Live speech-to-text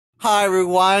Hi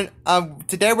everyone.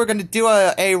 Today we're gonna do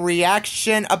a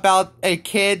reaction about a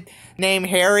kid named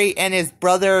Harry and his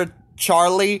brother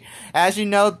Charlie. As you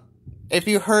know, if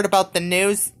you heard about the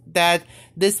news that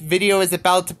this video is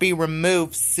about to be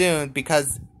removed soon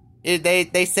because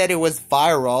they said it was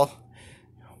viral.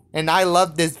 And I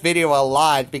love this video a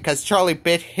lot because Charlie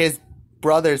bit his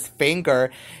brother's finger.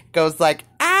 Goes like,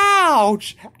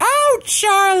 ouch! Ouch,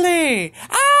 Charlie!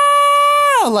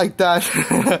 Ow! Like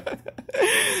that.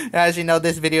 As you know,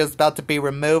 this video is about to be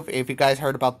removed if you guys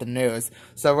heard about the news.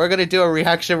 So we're gonna do a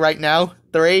reaction right now.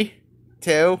 3,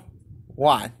 2,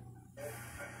 1.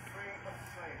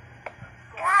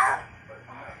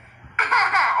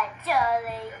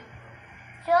 Charlie.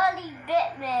 Charlie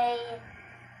bit me.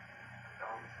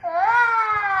 Ah.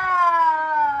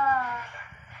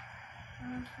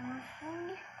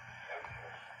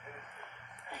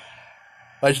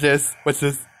 Watch this. Watch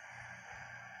this.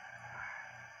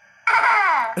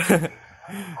 Ah.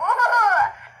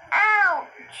 Oh,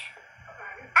 ouch.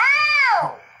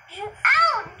 Ouch.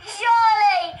 Ouch,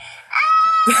 Charlie.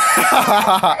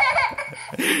 Ah.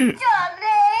 Charlie,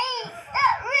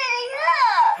 that really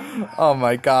hurt. Oh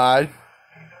my god.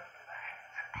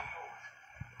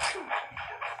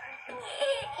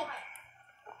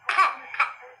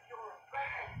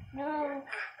 No,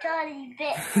 Charlie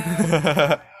bit me.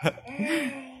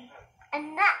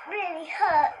 And that really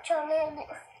hurt, Charlie, and it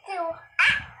still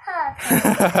hurts.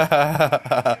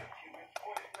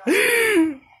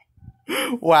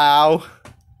 Wow.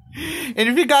 And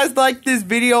if you guys like this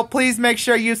video, please make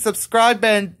sure you subscribe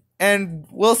and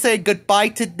we'll say goodbye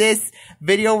to this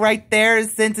video right there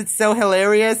since it's so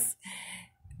hilarious.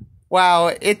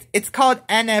 Wow, it's called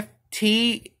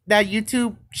NFT, that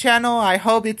YouTube channel. I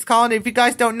hope it's called. If you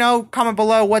guys don't know, comment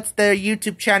below what's the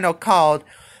YouTube channel called.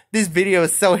 This video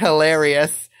is so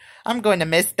hilarious. I'm going to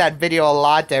miss that video a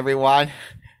lot, everyone.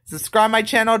 Subscribe my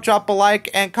channel, drop a like,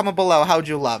 and comment below how'd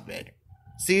you love it.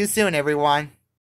 See you soon, everyone.